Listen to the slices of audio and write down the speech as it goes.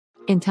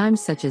In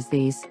times such as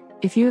these,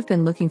 if you have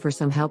been looking for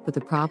some help with the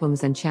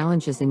problems and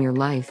challenges in your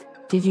life,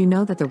 did you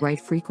know that the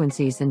right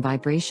frequencies and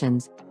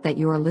vibrations that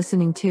you are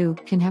listening to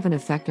can have an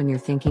effect on your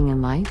thinking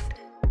and life?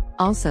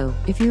 Also,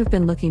 if you have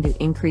been looking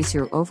to increase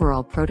your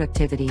overall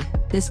productivity,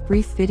 this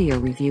brief video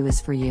review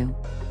is for you.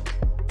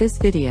 This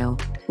video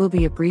will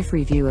be a brief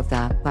review of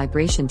the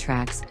Vibration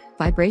Tracks,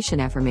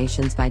 Vibration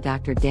Affirmations by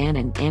Dr. Dan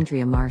and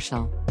Andrea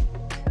Marshall.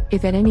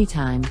 If at any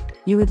time,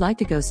 you would like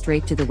to go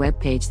straight to the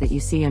webpage that you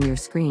see on your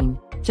screen,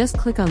 just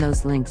click on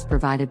those links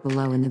provided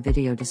below in the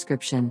video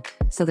description,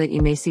 so that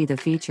you may see the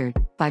featured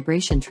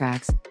Vibration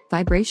Tracks,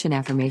 Vibration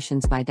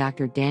Affirmations by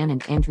Dr. Dan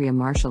and Andrea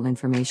Marshall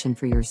information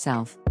for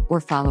yourself,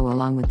 or follow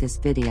along with this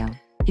video,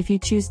 if you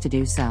choose to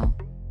do so.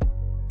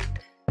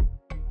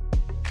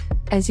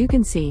 As you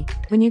can see,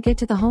 when you get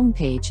to the home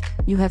page,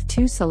 you have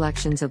two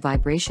selections of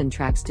vibration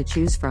tracks to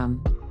choose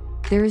from.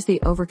 There is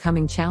the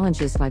Overcoming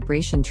Challenges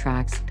Vibration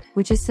Tracks,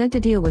 which is said to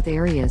deal with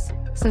areas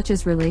such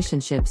as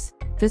relationships,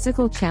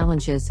 physical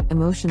challenges,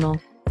 emotional,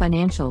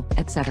 financial,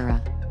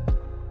 etc.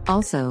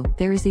 Also,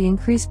 there is the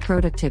Increased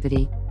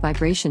Productivity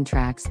Vibration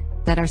Tracks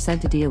that are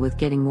said to deal with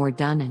getting more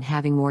done and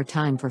having more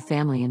time for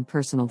family and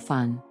personal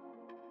fun.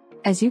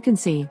 As you can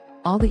see,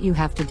 all that you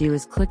have to do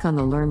is click on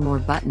the Learn More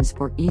buttons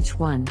for each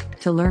one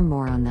to learn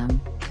more on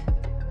them.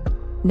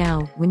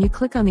 Now, when you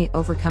click on the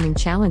Overcoming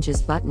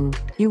Challenges button,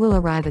 you will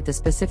arrive at the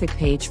specific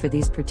page for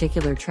these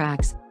particular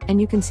tracks, and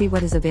you can see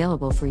what is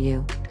available for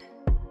you.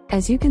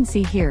 As you can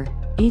see here,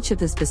 each of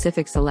the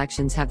specific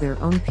selections have their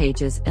own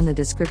pages and the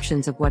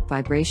descriptions of what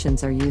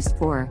vibrations are used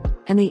for,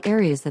 and the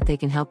areas that they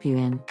can help you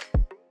in.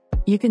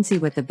 You can see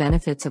what the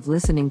benefits of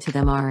listening to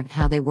them are and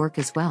how they work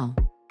as well.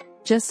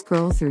 Just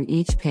scroll through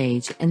each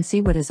page and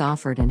see what is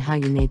offered and how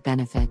you may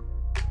benefit.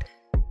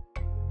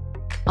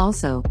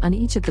 Also, on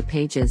each of the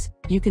pages,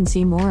 you can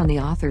see more on the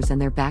authors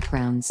and their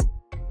backgrounds.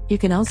 You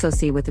can also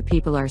see what the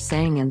people are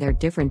saying and their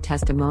different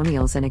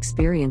testimonials and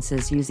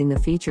experiences using the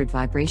featured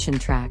vibration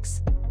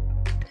tracks.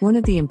 One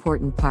of the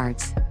important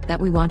parts that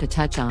we want to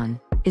touch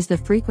on is the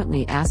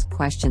frequently asked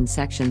questions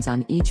sections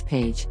on each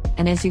page,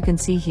 and as you can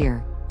see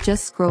here,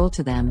 just scroll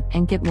to them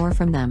and get more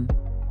from them.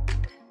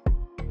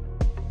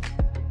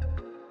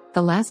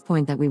 The last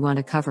point that we want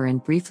to cover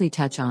and briefly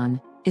touch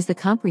on is the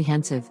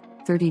comprehensive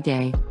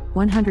 30-day,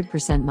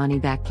 100%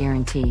 money-back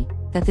guarantee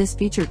that this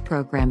featured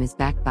program is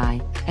backed by,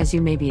 as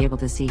you may be able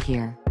to see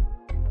here.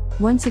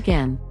 Once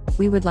again,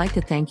 we would like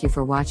to thank you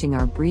for watching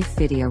our brief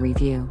video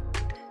review.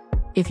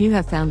 If you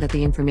have found that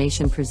the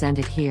information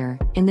presented here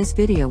in this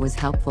video was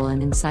helpful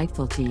and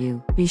insightful to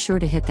you, be sure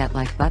to hit that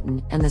like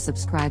button and the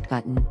subscribe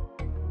button.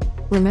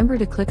 Remember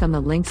to click on the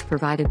links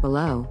provided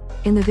below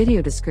in the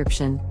video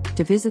description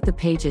to visit the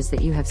pages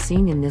that you have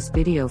seen in this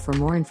video for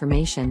more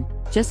information.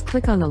 Just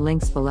click on the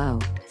links below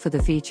for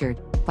the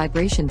featured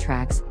Vibration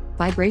Tracks,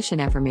 Vibration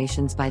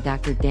Affirmations by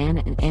Dr. Dan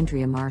and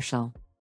Andrea Marshall.